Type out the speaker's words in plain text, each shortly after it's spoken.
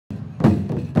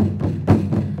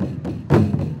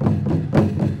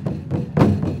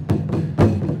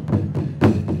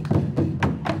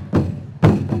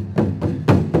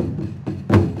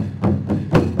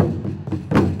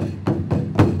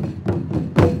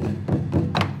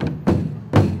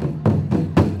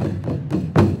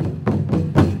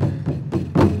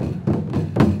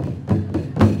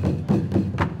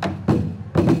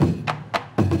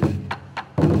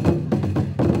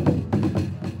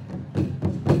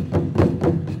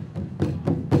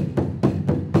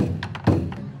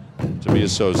be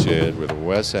associated with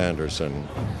Wes Anderson,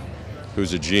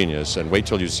 who's a genius. And wait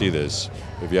till you see this.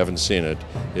 If you haven't seen it,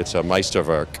 it's a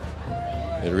Meisterwerk.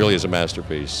 It really is a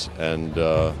masterpiece. And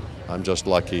I'm just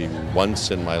lucky once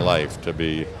in my life to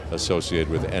be associated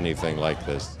with anything like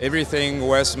this. Everything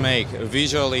Wes make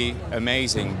visually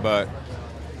amazing, but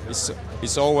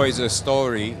it's always a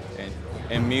story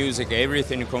and music.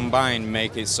 Everything combined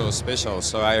make it so special.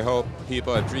 So I hope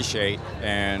people appreciate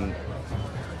and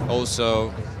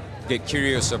also get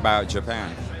curious about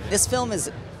Japan. This film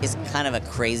is kind of a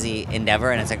crazy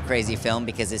endeavor, and it's a crazy film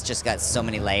because it's just got so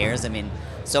many layers. I mean,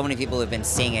 so many people who've been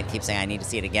seeing it keep saying, I need to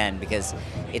see it again, because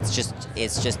it's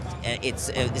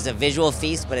a visual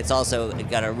feast, but it's also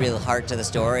got a real heart to the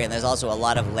story, and there's also a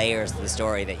lot of layers to the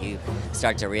story that you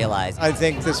start to realize. I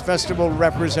think this festival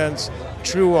represents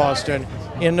true Austin,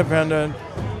 independent,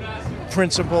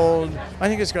 principled. I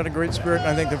think it's got a great spirit, and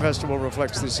I think the festival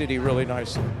reflects the city really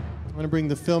nicely. I'm going to bring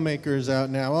the filmmakers out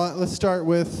now. Well, let's start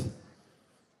with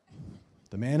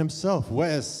the man himself,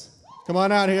 Wes. Come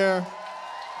on out here.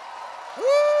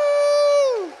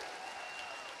 Woo!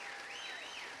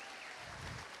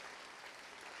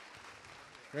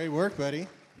 Great work, buddy.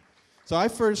 So I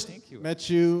first met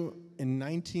you in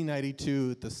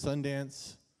 1992 at the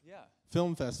Sundance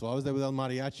Film Festival. I was there with El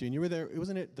Mariachi, and you were there.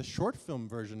 Wasn't it the short film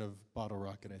version of Bottle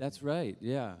Rocket? That's right.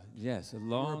 Yeah. Yes. A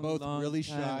long. We were both really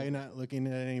time. shy, not looking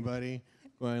at anybody,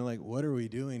 going like, "What are we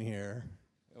doing here?"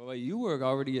 Well, you were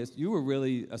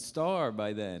really a star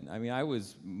by then. I mean, I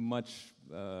was much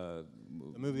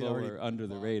lower under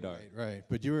the radar. Right.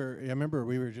 But you were. I remember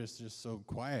we were just so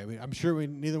quiet. I'm sure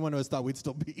neither one of us thought we'd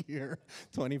still be here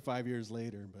 25 years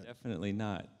later. But definitely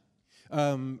not.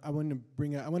 I want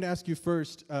to ask you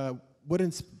first. What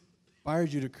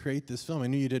inspired you to create this film? I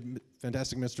knew you did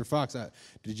Fantastic Mr. Fox.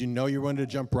 Did you know you wanted to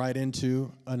jump right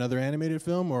into another animated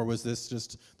film, or was this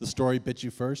just the story bit you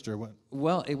first, or what?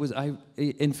 Well, it was.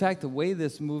 In fact, the way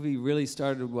this movie really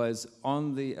started was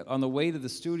on the way to the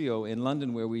studio in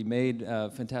London, where we made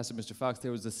Fantastic Mr. Fox.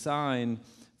 There was a sign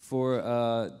for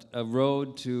a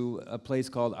road to a place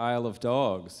called Isle of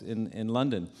Dogs in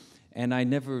London. And I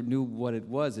never knew what it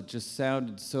was. It just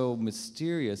sounded so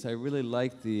mysterious. I really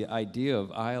liked the idea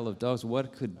of Isle of Dogs.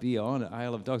 What could be on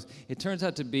Isle of Dogs? It turns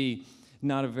out to be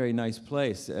not a very nice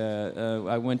place.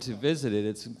 I went to visit it.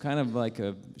 It's kind of like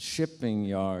a shipping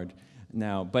yard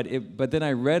now. But then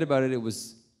I read about it. It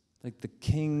was like the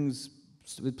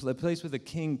place where the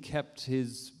king kept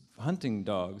his hunting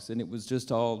dogs, and it was just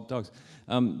all dogs.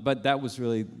 But that was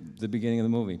really the beginning of the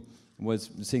movie, was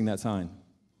seeing that sign.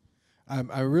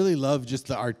 I really love just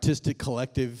the artistic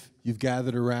collective you've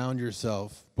gathered around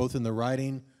yourself, both in the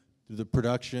writing, through the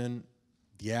production,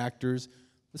 the actors.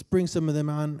 Let's bring some of them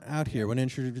on out here. Why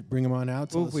don't you bring them on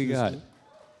out? Who have we got?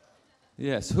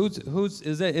 Yes.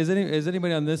 Is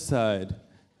anybody on this side?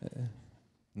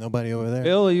 Nobody over there.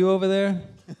 Bill, are you over there?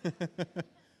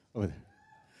 Over there.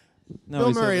 No,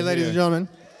 Bill Murray, ladies and gentlemen.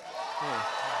 Yeah.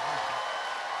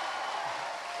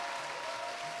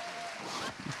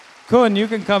 Kun, you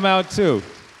can come out too.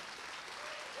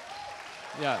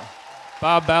 Yeah.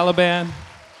 Bob Balaban.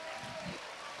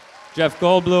 Jeff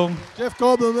Goldblum. Jeff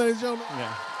Goldblum, ladies and gentlemen.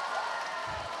 Yeah.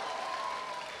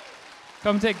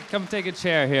 Come take a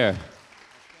chair here.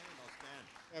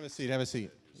 Have a seat, have a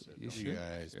seat. You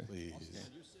guys, please.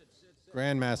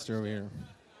 Grandmaster over here.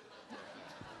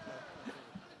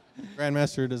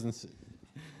 Grandmaster doesn't sit.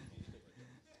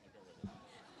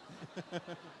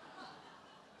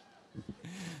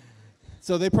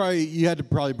 So you had to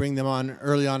probably bring them on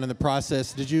early on in the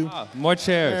process. Did you? Ah, more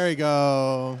chairs. There you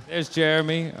go. There's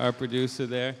Jeremy, our producer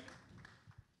there.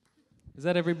 Is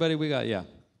that everybody we got? Yeah.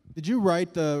 Did you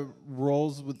write the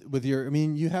roles with your, I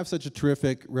mean, you have such a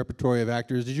terrific repertoire of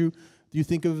actors. Do you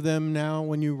think of them now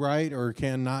when you write, or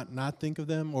can not think of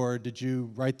them? Or did you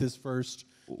write this first?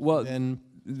 Well,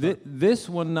 this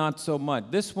one not so much.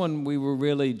 This one we were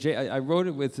really, I wrote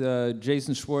it with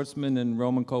Jason Schwartzman and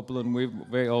Roman Coppola, and we're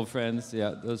very old friends.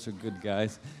 Yeah, those are good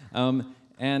guys.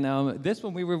 This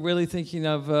one we were really thinking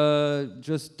of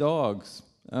just dogs,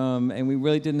 and we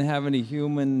really didn't have any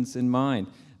humans in mind.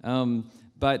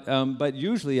 But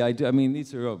usually I do. I mean,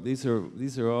 these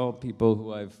are all people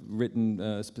who I've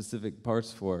written specific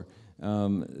parts for.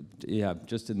 Yeah,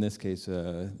 just in this case,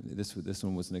 this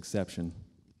one was an exception.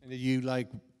 And did you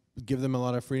give them a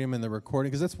lot of freedom in the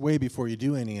recording? Because that's way before you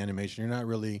do any animation. You're not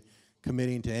really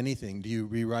committing to anything. Do you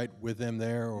rewrite with them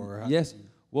there, or? Yes.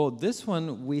 Well, this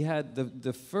one we had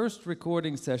the first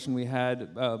recording session. We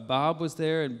had Bob was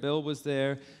there and Bill was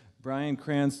there, Bryan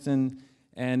Cranston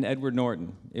and Edward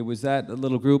Norton. It was that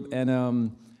little group,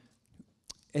 and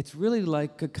it's really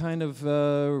like a kind of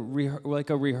like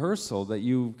a rehearsal that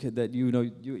you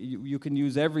can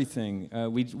use everything.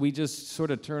 We just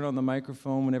sort of turn on the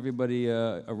microphone when everybody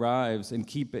arrives and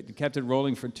kept it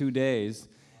rolling for 2 days,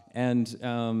 and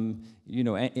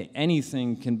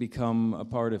anything can become a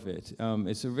part of it.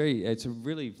 It's a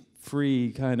really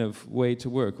free kind of way to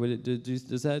work. Do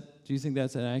you think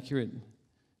that's an accurate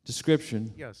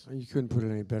description? Yes. You couldn't put it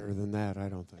any better than that, I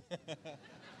don't think.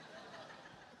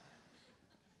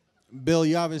 Bill,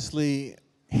 you obviously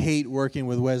hate working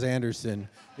with Wes Anderson.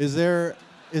 Is there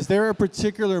a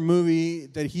particular movie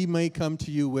that he may come to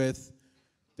you with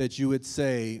that you would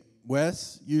say,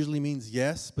 Wes usually means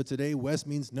yes, but today Wes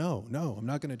means no, I'm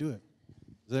not going to do it?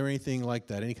 Is there anything like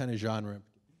that, any kind of genre?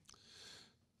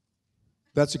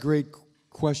 That's a great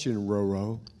question,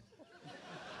 Roro.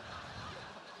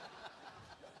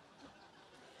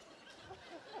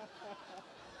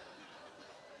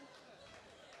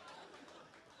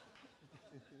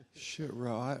 Shit,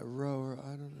 I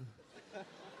don't know.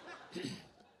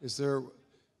 Is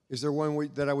there one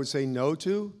that I would say no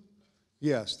to?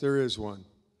 Yes, there is one.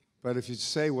 But if you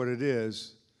say what it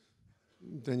is,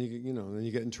 then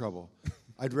you get in trouble.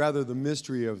 I'd rather the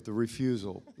mystery of the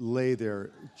refusal lay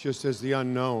there just as the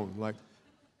unknown. Like,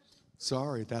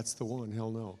 sorry, that's the one.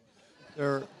 Hell no.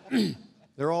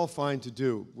 They're all fine to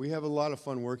do. We have a lot of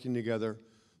fun working together.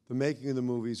 The making of the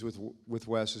movies with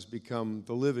Wes has become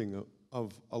the living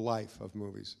of a life of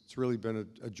movies. It's really been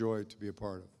a joy to be a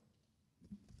part of.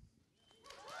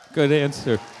 Good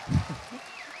answer.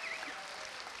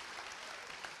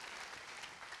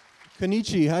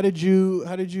 Konichi, how did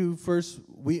you first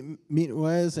meet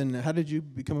Wes, and how did you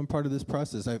become a part of this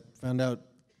process? I found out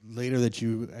later that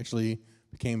you actually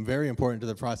became very important to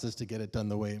the process to get it done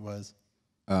the way it was.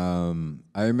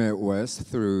 I met Wes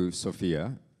through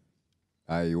Sophia.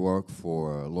 I work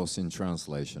for Lost in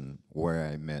Translation, where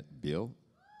I met Bill.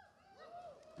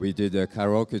 We did a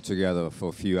karaoke together for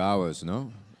a few hours,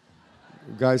 no?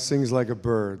 The guy sings like a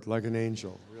bird, like an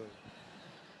angel. Really.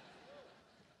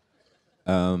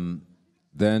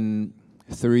 Then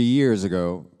 3 years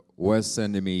ago, Wes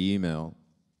sent me email.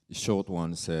 A short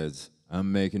one says,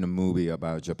 I'm making a movie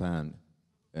about Japan,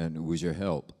 and with your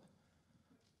help.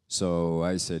 So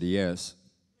I said yes.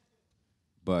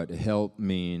 But help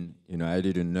mean, I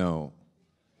didn't know.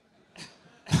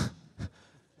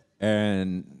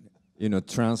 And,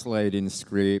 translating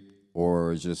script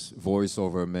or just voice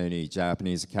over many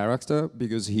Japanese character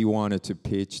because he wanted to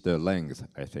pitch the length,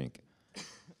 I think.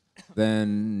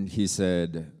 Then he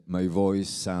said, my voice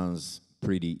sounds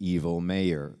pretty evil,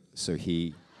 Mayor. So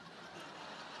he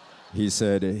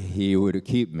said he would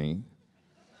keep me.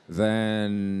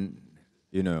 Then,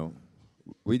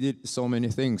 we did so many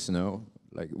things,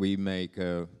 Like we make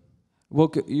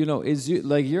well,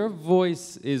 your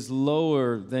voice is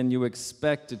lower than you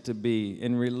expect it to be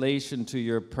in relation to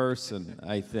your person,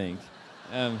 I think.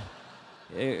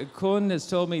 Kun has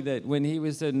told me that when he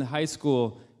was in high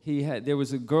school, there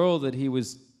was a girl that he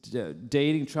was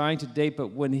trying to date,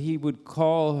 but when he would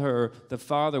call her, the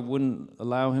father wouldn't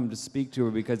allow him to speak to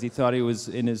her because he thought he was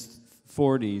in his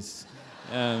 40s,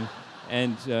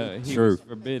 and he was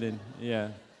forbidden. Yeah.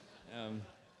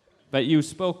 But you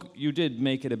did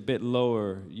make it a bit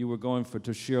lower. You were going for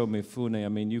Toshiro Mifune. I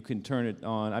mean, you can turn it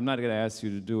on. I'm not going to ask you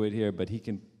to do it here, but he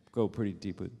can go pretty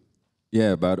deep with it.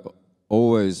 Yeah, but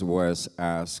always was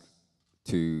asked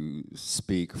to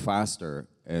speak faster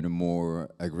and more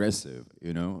aggressive,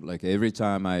 Like every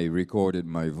time I recorded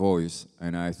my voice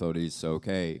and I thought it's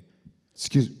okay.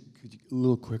 Excuse me, could you a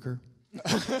little quicker?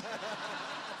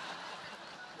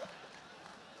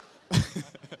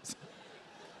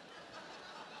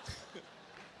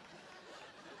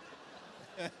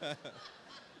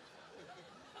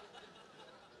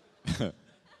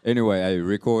 Anyway, I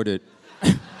recorded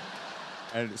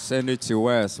and sent it to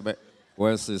Wes, but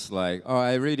Wes is like, oh,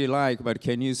 I really like, but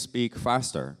can you speak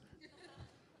faster,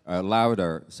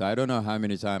 louder? So I don't know how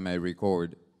many times I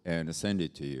record and send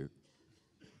it to you.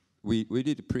 We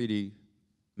did pretty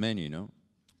many, no?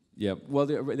 Yeah, well,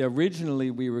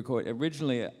 originally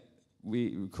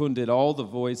Kun did all the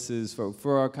voices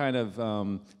for our kind of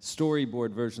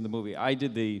storyboard version of the movie. I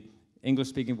did the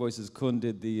English-speaking voices, Kun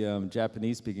did the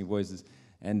Japanese-speaking voices,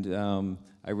 and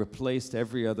I replaced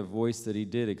every other voice that he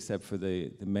did except for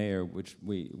the mayor, which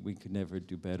we could never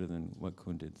do better than what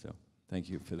Kun did, so thank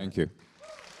you for that. Thank you.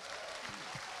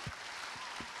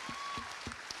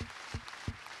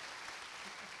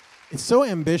 It's so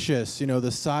ambitious,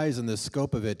 the size and the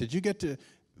scope of it. Did you get to,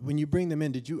 when you bring them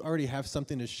in, did you already have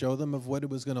something to show them of what it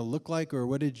was going to look like, or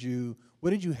what did you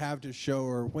have to show,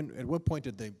 or at what point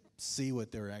did they see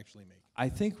what they were actually making? I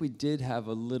think we did have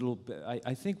a little bit.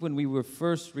 I think when we were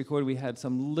first recording, we had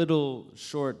some little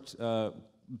short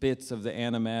bits of the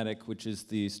animatic, which is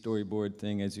the storyboard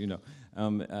thing, as you know.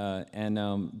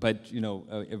 But you know,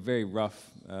 a very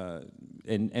rough,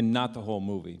 and not the whole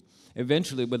movie.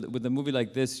 Eventually, with a movie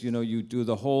like this, you know, you do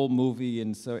the whole movie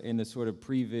in a sort of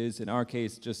previs. In our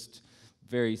case, just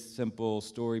very simple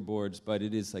storyboards, but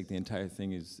it is like the entire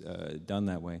thing is done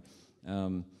that way,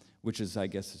 which is, I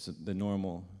guess, is the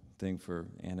normal thing for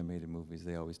animated movies.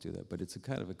 They always do that, but it's a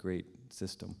kind of a great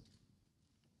system.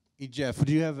 Hey, Jeff,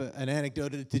 do you have an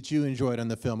anecdote that you enjoyed on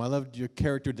the film? I loved your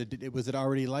character. Was it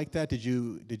already like that? Did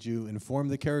you inform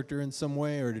the character in some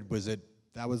way, or was it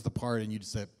that was the part and you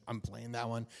just said, I'm playing that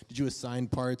one? Did you assign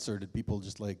parts, or did people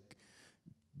just like,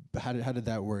 how did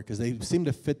that work? Because they seem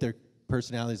to fit their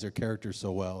personalities, their characters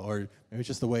so well, or maybe it's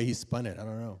just the way he spun it. I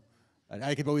don't know.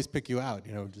 I could always pick you out,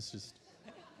 you know, just.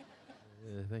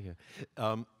 Thank you.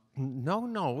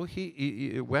 No.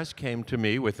 Wes came to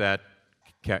me with that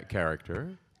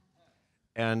character.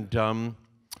 And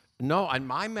no, and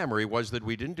my memory was that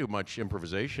we didn't do much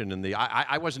improvisation.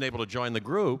 I wasn't able to join the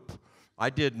group. I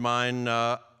did mine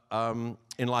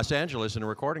in Los Angeles in a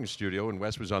recording studio, and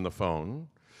Wes was on the phone.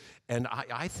 And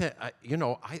I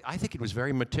think it was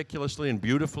very meticulously and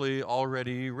beautifully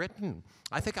already written.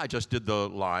 I think I just did the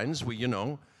lines.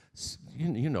 You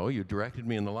directed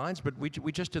me in the lines, but we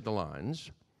just did the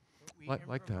lines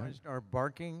like that. Our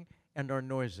barking and our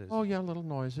noises. Oh yeah, little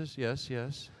noises. Yes.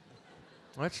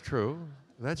 That's true.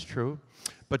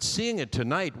 But seeing it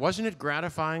tonight, wasn't it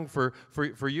gratifying for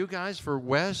you guys, for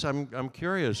Wes? I'm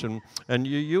curious, and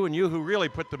you who really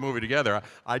put the movie together.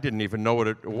 I didn't even know what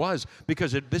it was,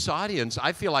 because this audience,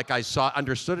 I feel like I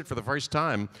understood it for the first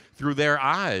time through their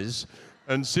eyes,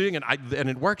 and seeing it, and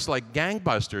it works like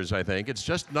gangbusters. I think it's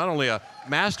just not only a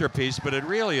masterpiece, but it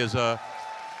really is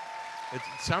it's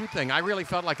something. I really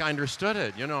felt like I understood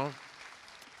it.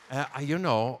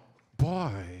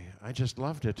 Boy, I just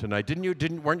loved it tonight.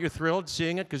 Weren't you thrilled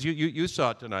seeing it? Because you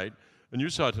saw it tonight, and you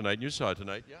saw it tonight, and you saw it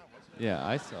tonight. Yeah.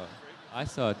 Yeah, I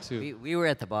saw it too. We were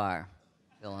at the bar.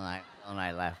 Phil and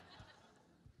I left.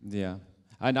 Yeah,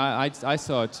 and I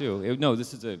saw it too.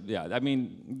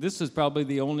 This is probably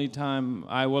the only time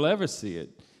I will ever see it,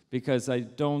 because I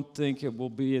don't think it will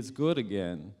be as good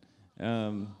again.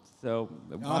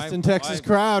 Austin, Texas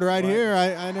crowd right here.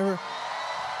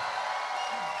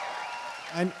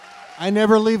 I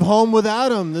never leave home without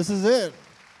them. This is it.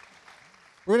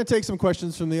 We're going to take some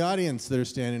questions from the audience that are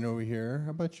standing over here.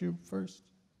 How about you first?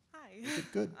 Hi.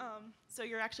 Good. So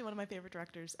you're actually one of my favorite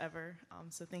directors ever.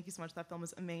 So thank you so much. That film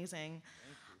was amazing.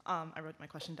 I wrote my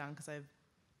question down because I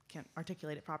can't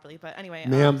articulate it properly. But anyway,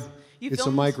 ma'am, it's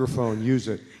a microphone. Use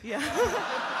it. Yeah.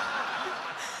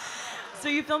 So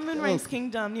you filmed Moonrise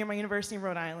Kingdom near my university in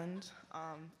Rhode Island.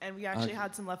 And we actually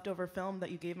had some leftover film that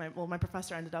you gave my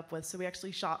professor ended up with. So we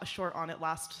actually shot a short on it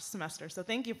last semester. So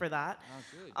thank you for that. Oh,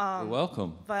 good. You're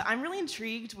welcome. But I'm really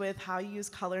intrigued with how you use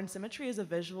color and symmetry as a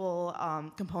visual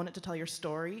component to tell your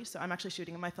story. So I'm actually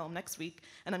shooting my film next week,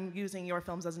 and I'm using your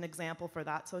films as an example for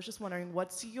that. So I was just wondering,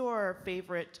 what's your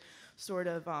favorite sort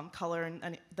of color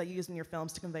and that you use in your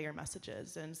films to convey your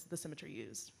messages, and the symmetry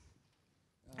used?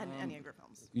 And any of your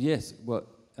films. Yes, well,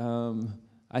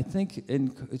 I think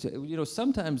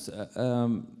sometimes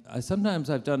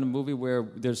I've done a movie where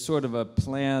there's sort of a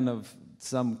plan of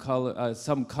some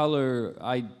color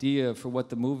idea for what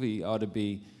the movie ought to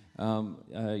be.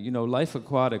 Life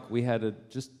Aquatic, we had a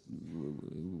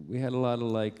lot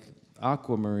of like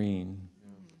aquamarine.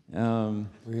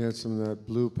 We had some of that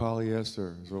blue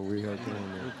polyester is what we had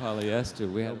going there. Blue polyester.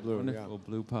 We had wonderful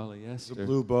blue polyester. The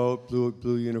blue boat,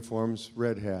 blue uniforms,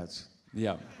 red hats.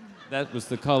 Yeah, that was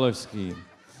the color scheme.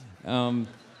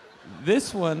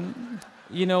 This one,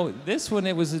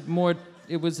 it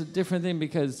was a different thing,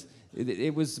 because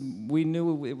we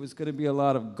knew it was going to be a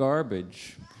lot of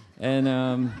garbage.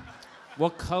 And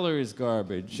what color is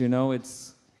garbage?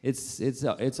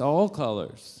 It's all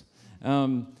colors.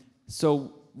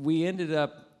 So we ended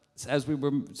up, as we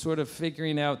were sort of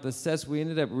figuring out the sets, we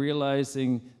ended up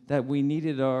realizing that we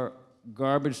needed our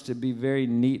garbage to be very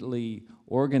neatly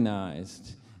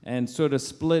organized and sort of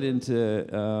split into,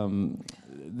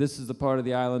 this is the part of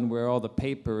the island where all the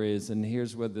paper is, and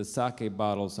here's where the sake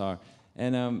bottles are.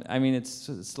 And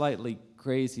it's slightly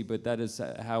crazy, but that is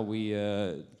how we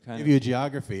kind of give you a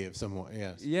geography of somewhat.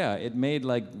 Yes. Yeah, it made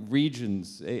like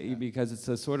regions because it's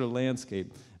a sort of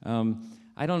landscape.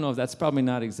 I don't know if that's probably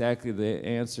not exactly the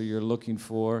answer you're looking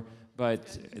for,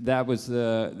 but that was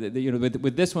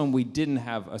with this one we didn't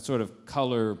have a sort of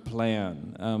color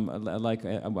plan like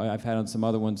I've had on some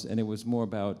other ones, and it was more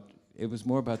about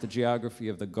the geography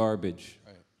of the garbage.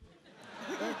 Right.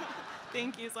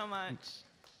 Thank you so much.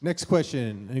 Next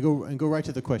question, and go right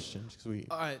to the question. 'Cause we.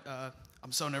 All right,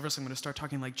 I'm so nervous. I'm going to start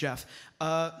talking like Jeff.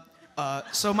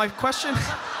 So my question.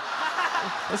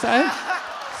 What's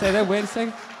that? Say that. Wait a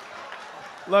second.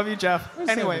 Love you, Jeff. Wait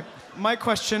a Anyway, second. my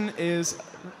question is.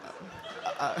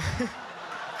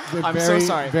 I'm very, so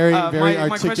sorry. Very, my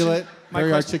articulate.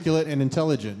 question, Articulate and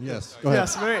intelligent. Yes. Go ahead.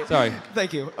 Yes, very. Sorry.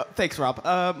 Thank you. Thanks, Rob.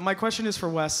 My question is for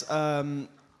Wes. Oh my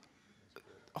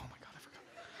God,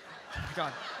 I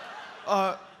forgot. Oh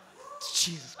my God.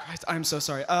 Jesus Christ, I'm so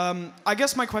sorry. I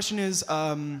guess my question is.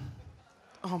 Oh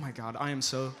my God, I am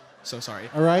so sorry.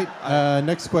 All right.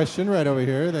 Next question, right over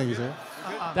here. Thank you, sir.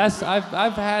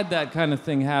 I've had that kind of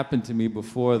thing happen to me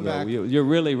before, though. You're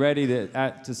really ready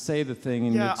to say the thing,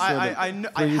 and Yeah, it's sort of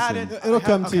I had freezing. it. It'll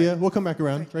come to you. We'll come back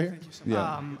around right here.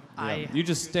 Yeah. You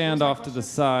just stand off to the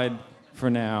side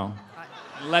for now.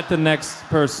 Let the next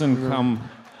person come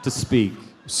to speak.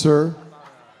 Sir,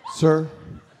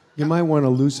 you might want to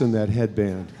loosen that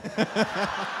headband.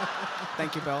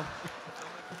 Thank you, Bill.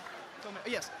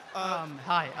 Yes.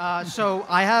 Hi. So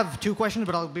I have two questions,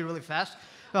 but I'll be really fast.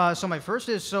 So my first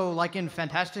is, like in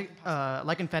Fantastic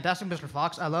Mr.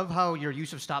 Fox, I love how your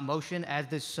use of stop motion adds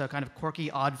this kind of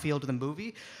quirky, odd feel to the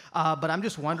movie. But I'm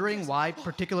just wondering why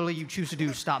particularly you choose to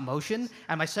do stop motion.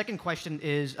 And my second question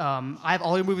is, I have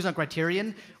all your movies on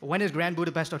Criterion. When is Grand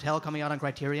Budapest Hotel coming out on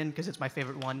Criterion? Because it's my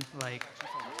favorite one. Like.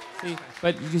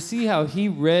 But you see how he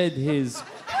read his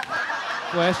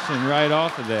question right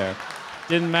off of there.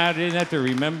 Didn't matter. Didn't have to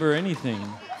remember anything.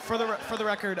 For the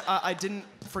record, I didn't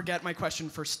forget my question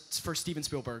for Steven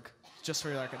Spielberg. Just for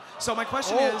the record. So my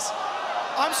question is,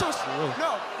 I'm so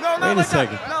no, not Wait a like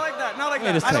second. that, not like that, not like Wait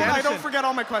a that. second. I don't forget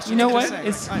all my questions. You know I'm what?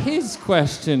 just saying. It's his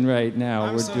question right now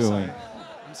I'm we're so doing. sorry.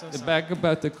 I'm so sorry. Back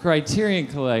about the Criterion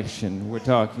Collection we're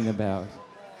talking about.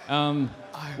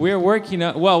 We're working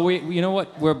on. Well, you know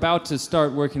what? We're about to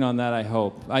start working on that. I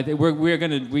hope. I think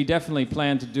we definitely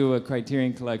plan to do a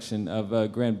Criterion Collection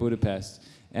of Grand Budapest.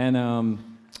 And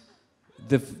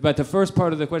but the first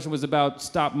part of the question was about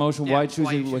stop motion. Yeah, why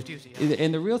choosing? why you choose to use it,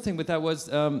 And the real thing with that was,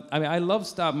 I love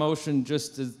stop motion,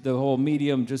 just as the whole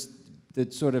medium, just the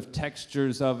sort of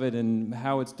textures of it and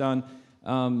how it's done.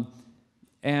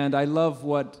 And I love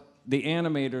what the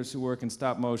animators who work in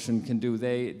stop motion can do.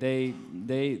 The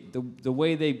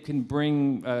way they can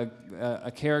bring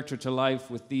a character to life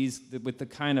with the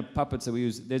kind of puppets that we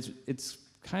use. It's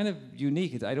kind of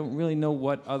unique. I don't really know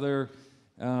what other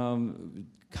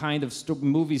kind of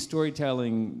movie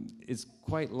storytelling is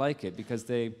quite like it, because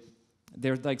they're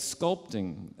like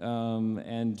sculpting,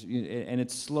 and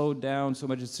it's slowed down so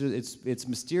much. It's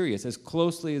mysterious. As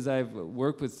closely as I've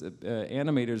worked with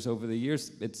animators over the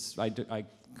years,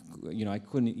 I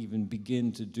couldn't even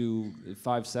begin to do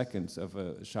 5 seconds of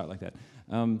a shot like that.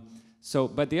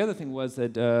 But the other thing was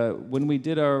that when we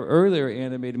did our earlier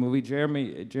animated movie,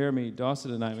 Jeremy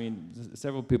Dawson and I mean,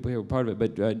 several people here were part of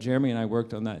it, but Jeremy and I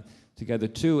worked on that together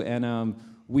too, and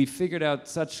we figured out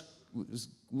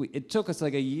it took us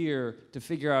like a year to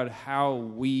figure out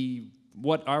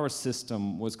what our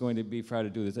system was going to be for how to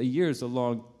do this. A year is a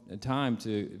long time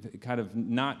to kind of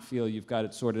not feel you've got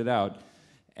it sorted out.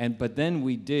 But then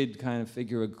we did kind of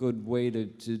figure a good way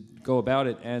to go about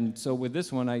it. And so with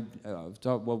this one, I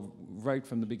thought, well, right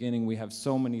from the beginning, we have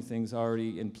so many things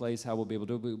already in place how we'll be able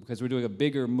to do it, because we're doing a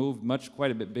bigger move,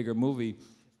 quite a bit bigger movie,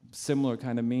 similar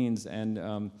kind of means.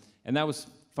 And that was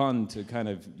fun to kind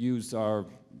of use our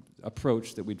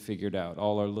approach that we'd figured out,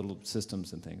 all our little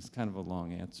systems and things. Kind of a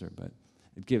long answer, but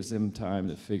it gives them time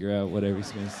to figure out whatever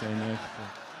he's going to say next.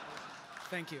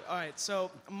 Thank you. All right, so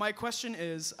my question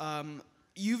is,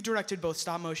 you've directed both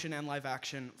stop motion and live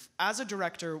action. As a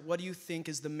director, what do you think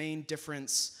is the main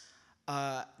difference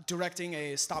directing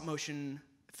a stop motion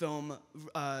film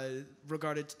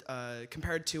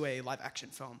compared to a live action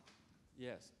film?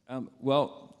 Yes.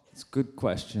 Well, it's a good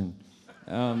question.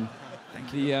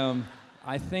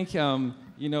 I think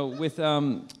with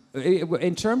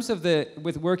in terms of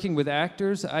with working with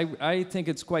actors, I think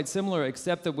it's quite similar,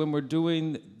 except that when we're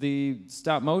doing the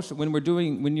stop motion,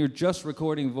 when you're just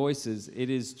recording voices, it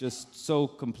is just so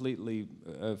completely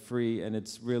free, and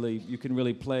it's really, you can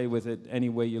really play with it any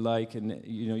way you like, and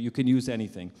you can use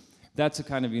anything. That's a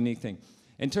kind of unique thing.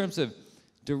 In terms of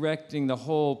directing the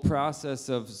whole process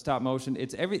of stop motion,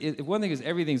 one thing is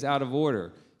everything's out of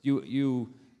order.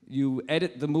 You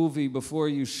edit the movie before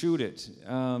you shoot it,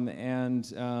 and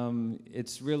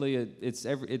it's really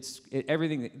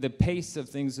everything. The pace of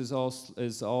things is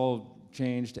all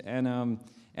changed, and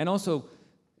also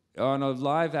on a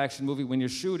live action movie, when you're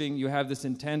shooting, you have this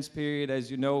intense period,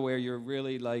 as you know, where you're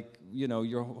really like,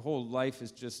 your whole life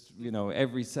is just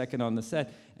every second on the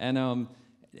set,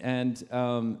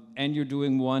 and you're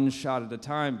doing one shot at a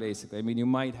time, basically. I mean, you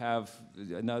might have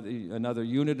another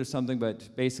unit or something,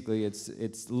 but basically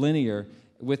it's linear.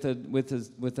 With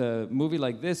a movie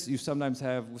like this, you sometimes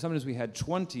we had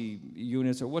 20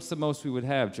 units, or what's the most we would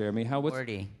have, Jeremy?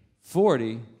 40.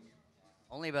 40?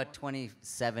 Only about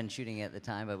 27 shooting at the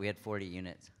time, but we had 40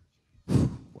 units.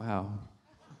 Wow.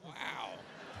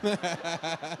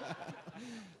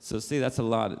 So see, that's a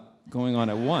lot going on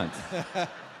at once.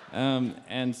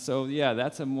 And so, yeah,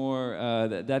 that's a more,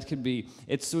 that could be,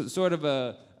 it's sort of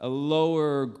a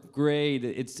lower grade,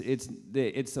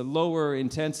 it's a lower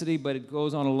intensity, but it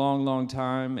goes on a long, long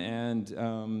time, and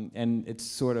it's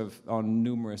sort of on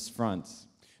numerous fronts.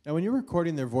 Now, when you're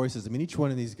recording their voices, I mean, each one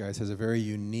of these guys has a very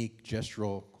unique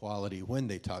gestural quality when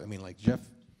they talk. I mean, like Jeff,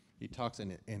 he talks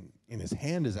and his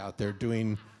hand is out there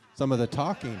doing some of the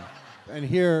talking. And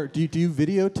here, do you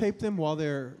videotape them while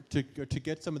they're to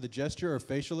get some of the gesture or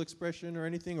facial expression or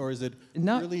anything, or is it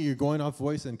really you're going off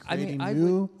voice and creating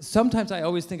new? Sometimes I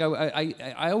always think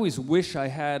I always wish I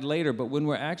had later, but when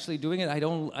we're actually doing it, I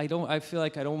feel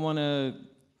like I don't want to.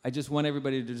 I just want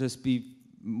everybody to just be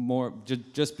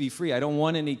just be free. I don't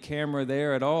want any camera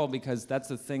there at all, because that's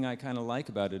the thing I kind of like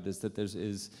about it, is that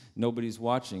nobody's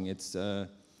watching. It's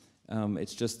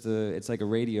just it's like a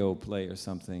radio play or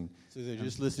something. So they're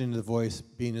just listening to the voice,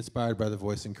 being inspired by the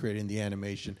voice, and creating the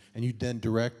animation, and you then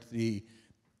direct the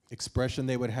expression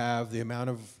they would have, the amount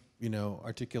of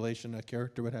articulation a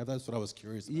character would have. That's what I was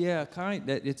curious about. Yeah,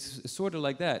 it's sort of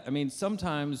like that. I mean,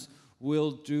 sometimes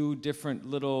we'll do different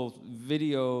little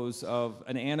videos of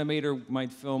an animator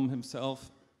might film himself,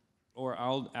 or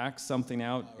I'll act something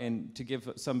out and to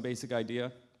give some basic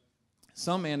idea.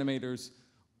 Some animators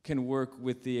can work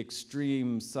with the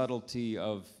extreme subtlety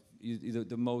of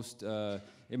the most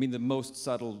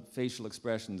subtle facial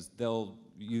expressions. They'll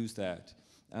use that,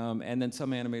 and then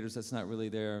some animators, that's not really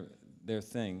their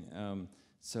thing.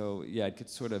 So yeah, it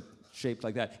gets sort of shaped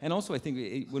like that. And also, I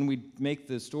think when we make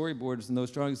the storyboards and those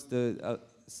drawings,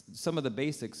 some of the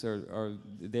basics are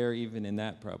there even in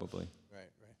that, probably.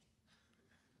 Right.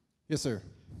 Yes, sir.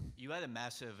 You had a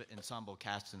massive ensemble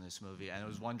cast in this movie, and I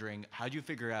was wondering, how did you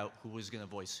figure out who was going to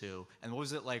voice who? And what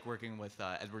was it like working with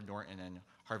Edward Norton and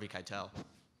Harvey Keitel?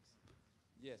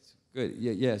 Yes. Good.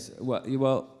 Yeah, yes.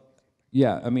 Well,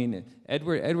 yeah. I mean,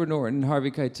 Edward Norton and Harvey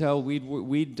Keitel,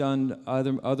 we'd done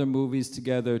other movies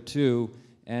together too,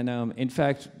 and in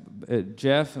fact,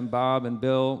 Jeff and Bob and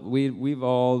Bill, we've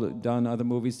all done other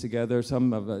movies together.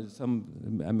 Several.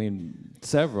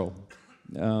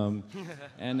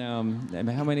 And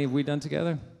how many have we done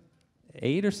together?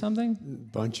 8 or something?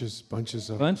 Bunches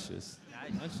of. Bunches.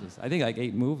 I think like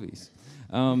 8 movies.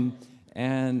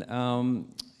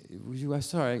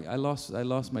 Sorry, I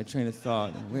lost my train of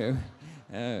thought.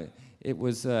 It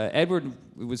was Edward.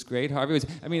 It was great. Harvey was.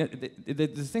 I mean, the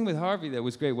thing with Harvey that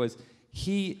was great was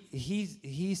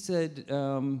he said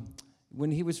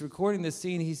when he was recording this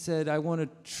scene, he said, "I want to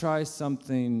try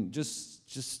something.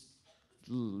 Just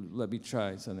let me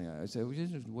try something." I said,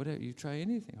 "Whatever, you try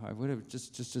anything, Harvey. Whatever.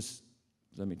 Just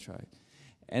let me try."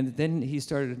 And then he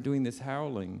started doing this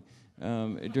howling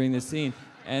during the scene,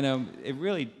 and it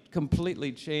really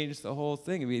completely changed the whole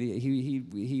thing. I mean,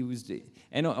 he was,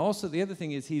 and also the other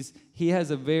thing is he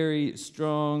has a very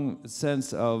strong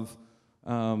sense of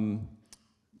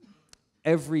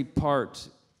every part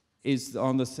is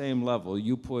on the same level.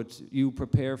 You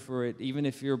prepare for it, even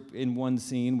if you're in one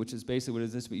scene, which is basically what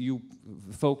it is. But you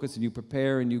focus and you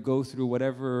prepare and you go through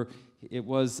whatever it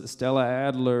was Stella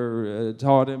Adler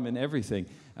taught him and everything.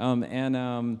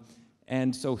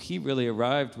 And so he really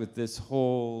arrived with this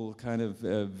whole kind of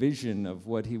vision of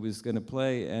what he was going to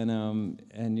play, and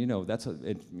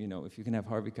if you can have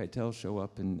Harvey Keitel show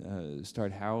up and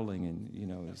start howling,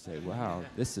 and say, "Wow,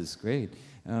 this is great,"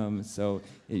 so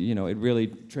it really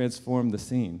transformed the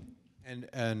scene.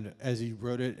 And as he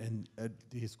wrote it, and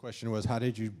his question was, how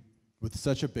did you, with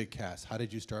such a big cast, how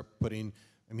did you start putting?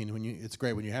 I mean, it's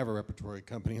great when you have a repertory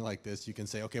company like this, you can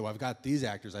say, okay, well, I've got these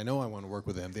actors, I know I want to work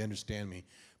with them, they understand me.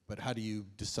 But how do you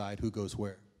decide who goes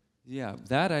where? Yeah,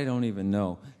 that I don't even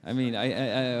know. I mean,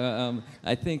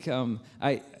 I think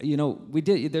we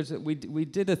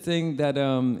did a thing that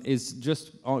is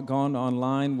just gone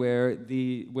online where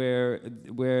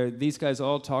these guys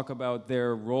all talk about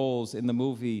their roles in the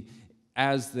movie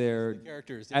as the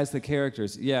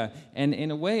characters. Yeah, and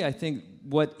in a way, I think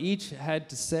what each had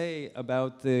to say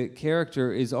about the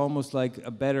character is almost like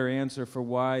a better answer for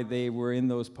why they were in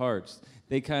those parts.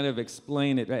 They kind of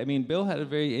explain it. I mean, Bill had a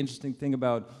very interesting thing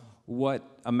about what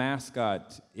a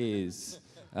mascot is.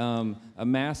 A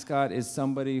mascot is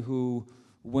somebody who,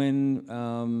 when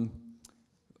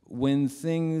when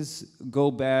things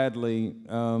go badly,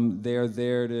 they're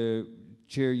there to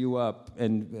cheer you up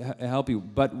and help you.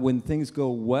 But when things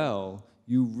go well,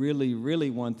 you really, really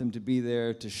want them to be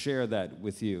there to share that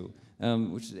with you,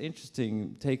 which is an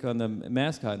interesting take on the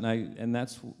mascot. And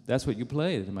that's what you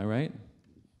played. Am I right?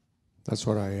 That's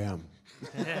what I am.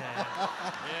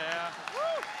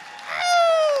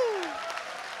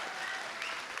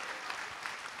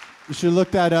 You should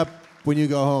look that up when you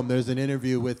go home. There's an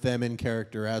interview with them in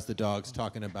character as the dogs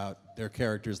talking about their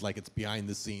characters like it's behind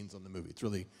the scenes on the movie. It's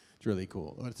really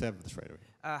cool. Let's have this right over here.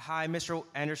 Hi, Mr.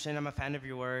 Anderson. I'm a fan of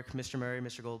your work. Mr. Murray,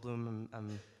 Mr. Goldblum,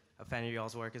 I'm a fan of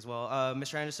y'all's work as well.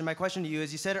 Mr. Anderson, my question to you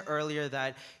is, you said earlier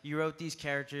that you wrote these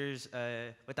characters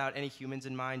without any humans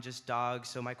in mind, just dogs.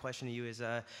 So my question to you is,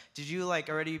 did you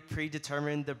already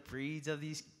predetermine the breeds of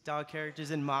these dog characters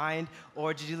in mind,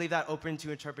 or did you leave that open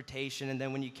to interpretation, and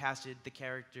then when you casted the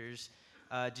characters,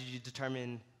 did you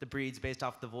determine the breeds based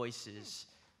off the voices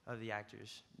of the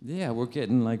actors? Yeah, we're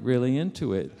getting really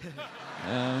into it.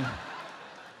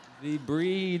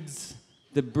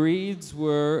 The breeds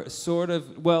were sort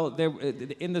of, well,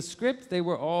 in the script they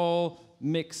were all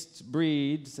mixed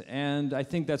breeds, and I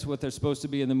think that's what they're supposed to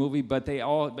be in the movie. But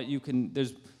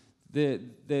there's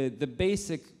the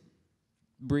basic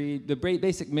breed,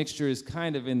 basic mixture is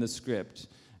kind of in the script.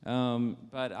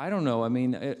 But I don't know. I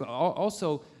mean,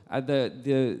 also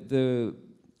the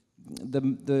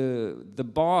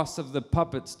boss of the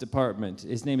puppets department,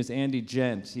 his name is Andy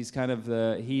Gent. He's kind of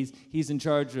he's in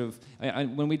charge of,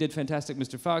 when we did Fantastic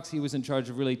Mr. Fox, he was in charge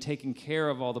of really taking care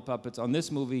of all the puppets. On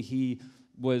this movie, he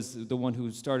was the one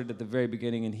who started at the very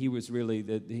beginning, and he was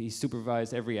really he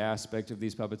supervised every aspect of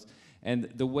these puppets. And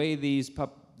the way the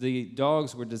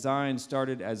dogs were designed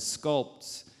started as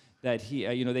sculpts that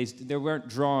there weren't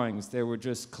drawings, they were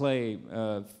just clay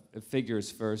figures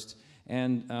first.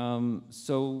 And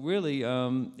so really,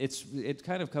 it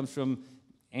kind of comes from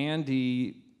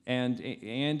Andy and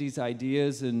Andy's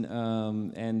ideas and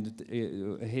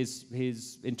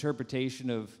his interpretation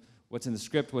of what's in the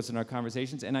script, what's in our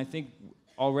conversations, and I think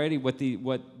already what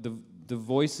the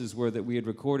voices were that we had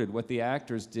recorded, what the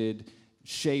actors did,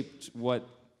 shaped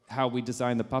how we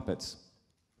designed the puppets.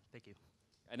 Thank you.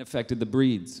 And affected the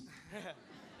breeds.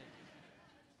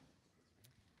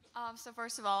 So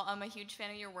first of all, I'm a huge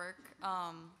fan of your work,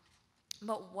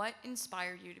 but what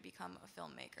inspired you to become a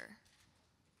filmmaker?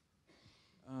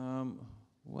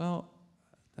 Well,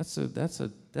 that's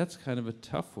kind of a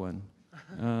tough one.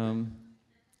 I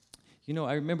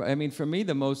remember. I mean, for me,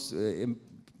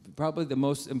 probably the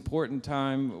most important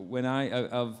time when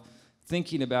of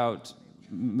thinking about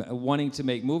wanting to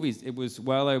make movies, it was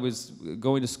while I was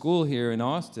going to school here in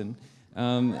Austin,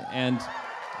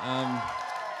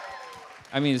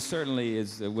 I mean, it certainly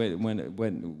is when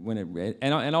it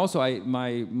and also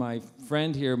my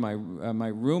friend here, my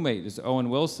roommate is Owen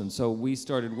Wilson, so we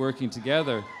started working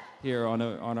together here on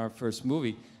our first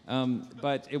movie.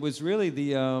 But it was really the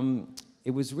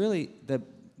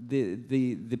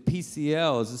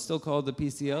PCL. Is it still called the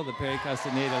PCL, the Perry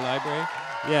Castaneda Library?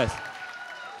 Yes.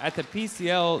 At the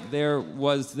PCL, there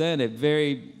was then a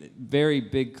very, very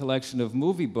big collection of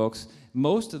movie books.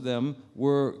 Most of them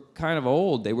were kind of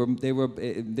old. They were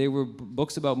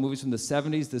books about movies from the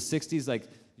 70s, the 60s, like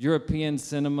European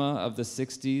cinema of the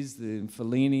 60s, the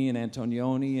Fellini and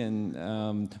Antonioni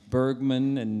and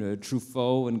Bergman and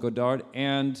Truffaut and Godard,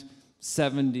 and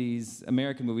 70s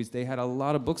American movies. They had a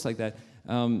lot of books like that.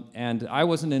 And I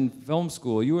wasn't in film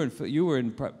school. You were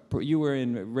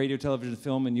in radio, television,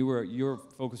 film, and your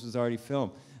focus was already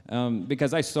film.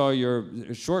 Because I saw your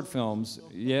short films.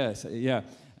 Yes, yeah.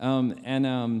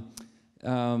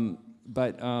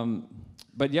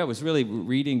 But yeah, it was really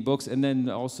reading books, and then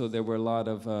also there were a lot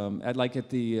of at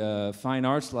the Fine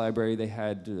Arts Library, they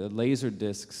had laser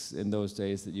discs in those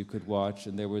days that you could watch,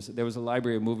 and there was a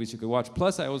library of movies you could watch.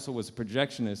 Plus, I also was a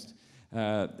projectionist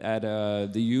at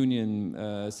the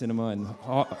Union Cinema,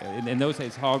 and in those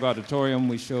days, Hogg Auditorium.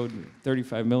 We showed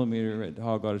 35 millimeter at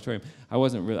Hogg Auditorium. I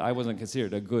wasn't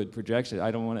considered a good projectionist. I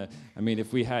don't want to. I mean,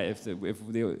 if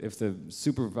the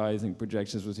supervising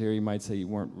projectionist was here, he might say you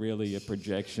weren't really a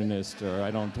projectionist, or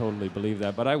I don't totally believe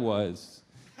that, but I was.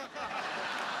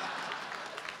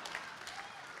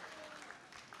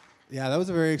 Yeah, that was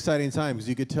a very exciting time because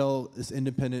you could tell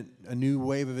a new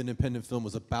wave of independent film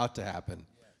was about to happen.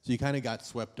 So you kind of got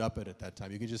swept up at that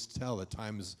time. You could just tell the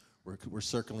times were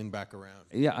circling back around.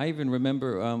 Yeah, I even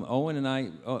remember Owen and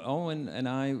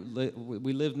I,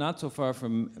 we lived not so far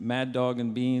from Mad Dog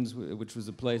and Beans, which was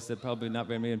a place that probably not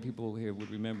very many people here would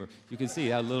remember. You can see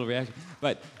how little reaction.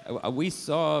 But we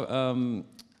saw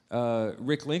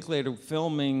Rick Linklater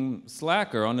filming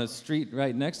Slacker on a street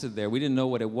right next to there. We didn't know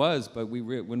what it was, but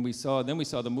when we saw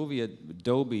the movie at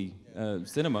Dolby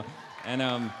Cinema,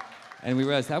 and we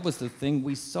realized that was the thing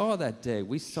we saw that day.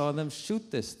 We saw them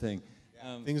shoot this thing.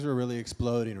 Things were really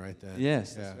exploding right then.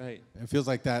 Yes, that's right. It feels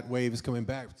like that wave is coming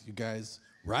back. You guys,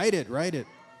 write it. Right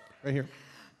here.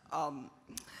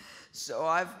 So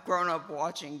I've grown up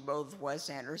watching both Wes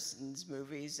Anderson's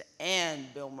movies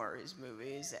and Bill Murray's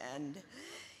movies, and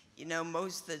you know,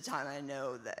 most of the time I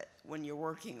know that when you're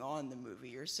working on the movie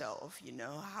yourself, you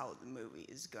know how the movie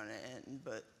is gonna end,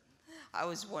 but I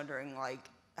was wondering, like,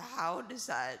 how does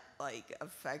that, like,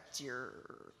 affect your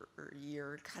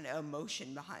kind of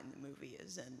emotion behind the movie,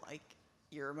 as in, like,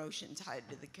 your emotion tied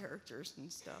to the characters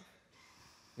and stuff?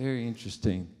 Very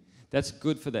interesting. That's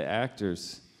good for the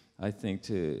actors, I think,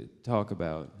 to talk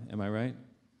about. Am I right?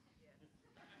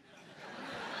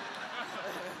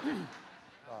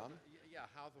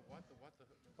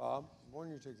 Bob, why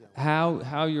don't you take that one?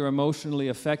 How you're emotionally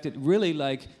affected, really,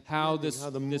 like how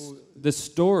the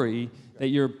story that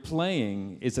you're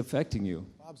playing is affecting you.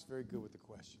 Bob's very good with the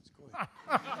questions. Go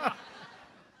ahead.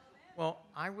 Well,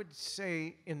 I would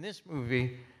say in this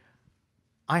movie,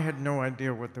 I had no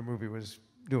idea what the movie was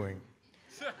doing.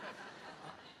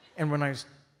 And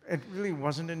it really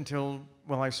wasn't until,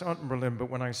 well, I saw it in Berlin, but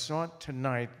when I saw it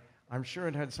tonight, I'm sure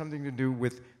it had something to do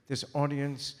with this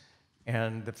audience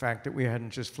and the fact that we hadn't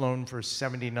just flown for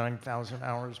 79,000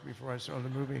 hours before I saw the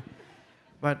movie.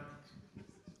 But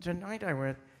tonight I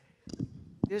went,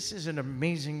 this is an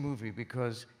amazing movie,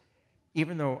 because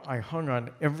even though I hung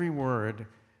on every word,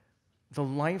 the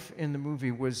life in the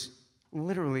movie was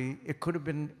literally, it could have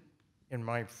been in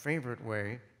my favorite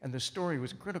way, and the story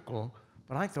was critical,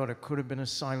 but I thought it could have been a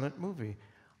silent movie.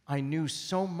 I knew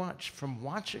so much from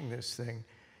watching this thing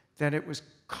that it was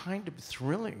kind of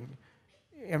thrilling.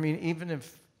 I mean, even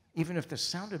if the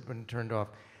sound had been turned off,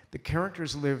 the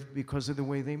characters lived because of the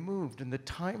way they moved and the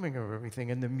timing of everything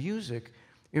and the music.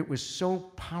 It was so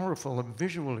powerful, a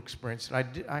visual experience.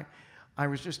 That I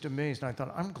was just amazed. And I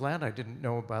thought, I'm glad I didn't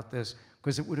know about this,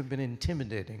 because it would have been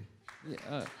intimidating.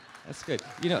 Yeah, that's good.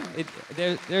 You know,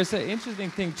 there's an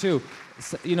interesting thing too.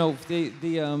 So, you know,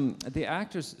 the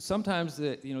actors sometimes,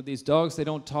 these dogs, they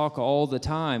don't talk all the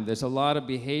time. There's a lot of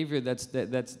behavior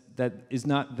that is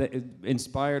not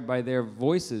inspired by their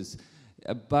voices,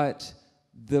 but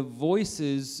the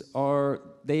voices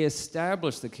they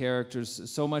establish the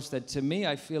characters so much that, to me,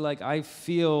 I feel like I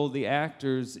feel the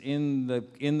actors in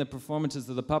the performances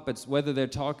of the puppets, whether they're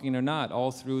talking or not,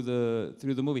 all through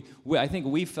the movie. I think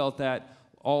we felt that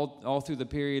all through the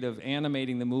period of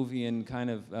animating the movie and kind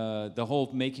of the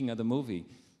whole making of the movie.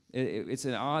 It's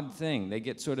an odd thing. They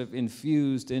get sort of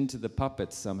infused into the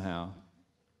puppets somehow.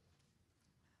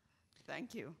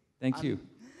 Thank you. Thank you.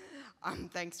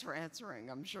 Thanks for answering.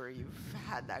 I'm sure you've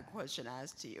had that question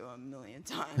asked to you a million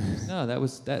times. No, that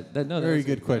was that. No, Very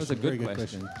good question. That was a good Very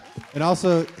question. And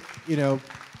also, you know,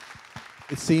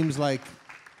 it seems like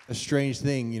a strange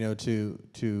thing, you know,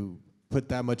 to put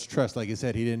that much trust. Like I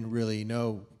said, he didn't really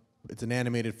know. It's an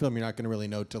animated film. You're not going to really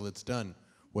know till it's done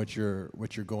what you're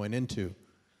going into.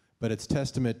 But it's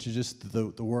testament to just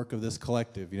the work of this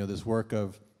collective. You know, this work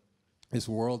of this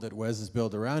world that Wes has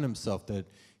built around himself, that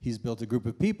he's built a group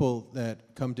of people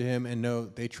that come to him and know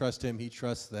they trust him, he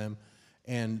trusts them,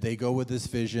 and they go with this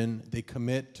vision, they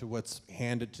commit to what's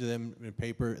handed to them in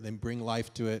paper, they bring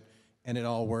life to it, and it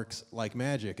all works like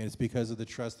magic. And it's because of the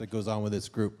trust that goes on with this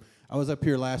group. I was up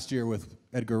here last year with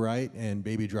Edgar Wright and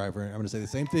Baby Driver, and I'm gonna say the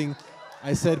same thing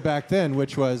I said back then,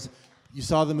 which was, you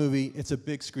saw the movie, it's a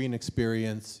big screen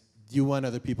experience, you want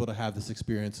other people to have this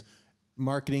experience.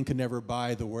 Marketing can never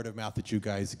buy the word of mouth that you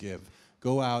guys give.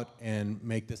 Go out and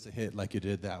make this a hit like you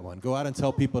did that one. Go out and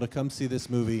tell people to come see this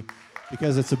movie,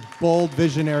 because it's a bold,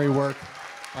 visionary work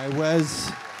by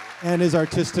Wes and his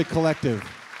artistic collective.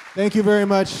 Thank you very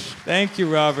much. Thank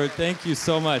you, Robert. Thank you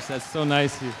so much. That's so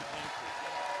nice of you.